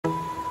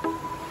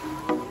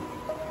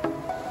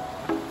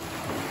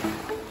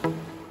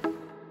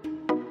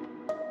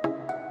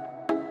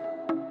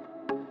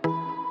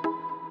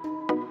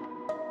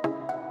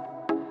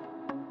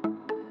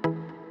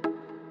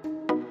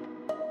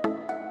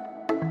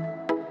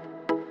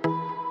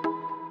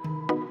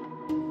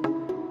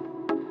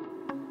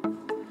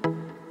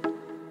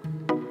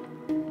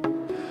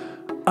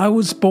I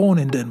was born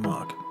in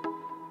Denmark.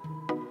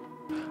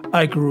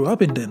 I grew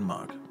up in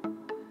Denmark.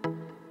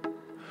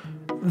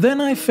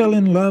 Then I fell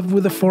in love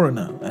with a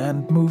foreigner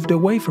and moved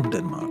away from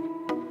Denmark.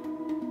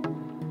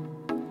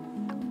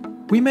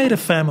 We made a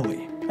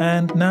family,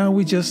 and now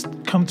we just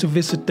come to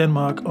visit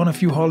Denmark on a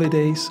few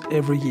holidays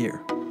every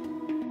year.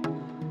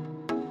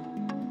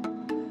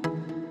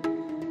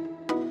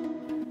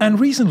 And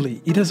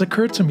recently it has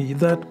occurred to me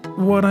that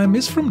what I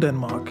miss from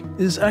Denmark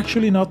is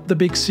actually not the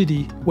big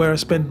city where I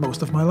spent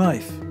most of my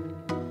life.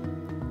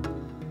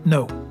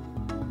 No,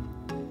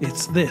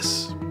 it's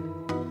this.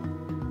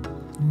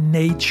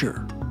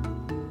 Nature.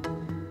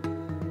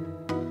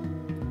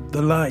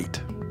 The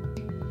light.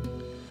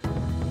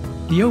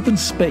 The open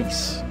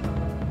space.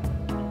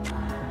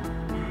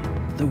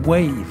 The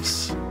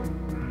waves.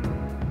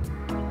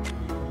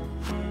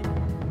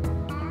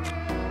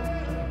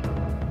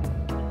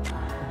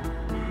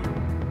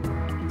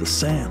 The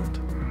sand.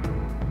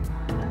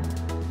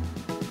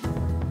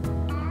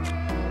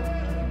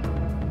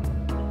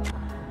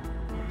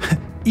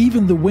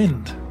 Even the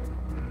wind.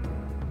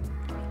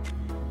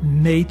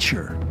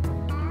 Nature.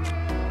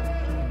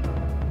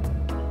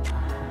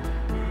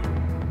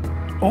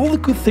 All the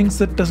good things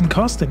that doesn't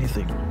cost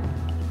anything.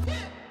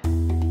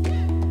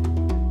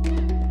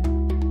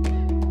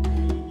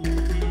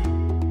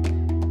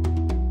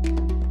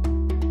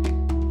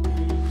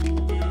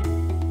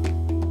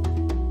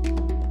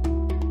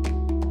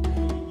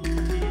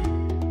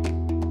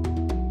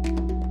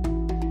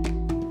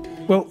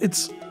 Well,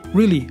 it's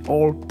really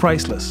all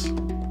priceless.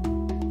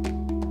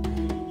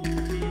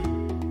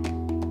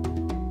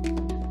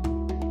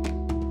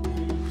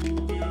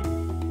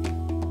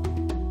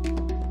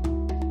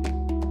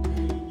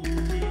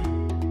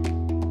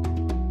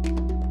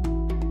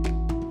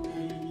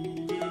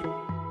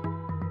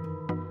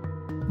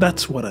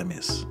 That's what I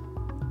miss.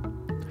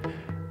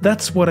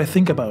 That's what I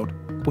think about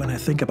when I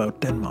think about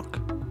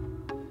Denmark.